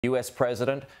US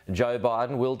President Joe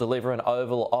Biden will deliver an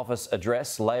Oval Office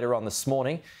address later on this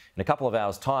morning, in a couple of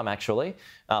hours' time actually,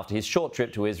 after his short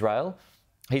trip to Israel.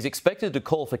 He's expected to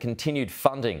call for continued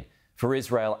funding for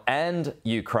Israel and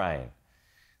Ukraine.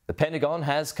 The Pentagon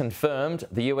has confirmed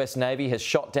the US Navy has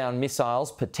shot down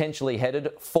missiles potentially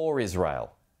headed for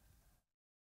Israel.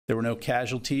 There were no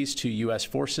casualties to U.S.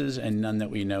 forces and none that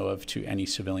we know of to any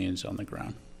civilians on the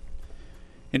ground.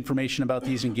 Information about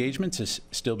these engagements is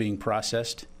still being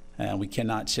processed. We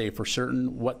cannot say for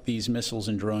certain what these missiles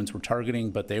and drones were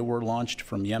targeting, but they were launched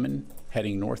from Yemen,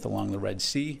 heading north along the Red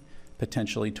Sea,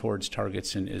 potentially towards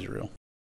targets in Israel.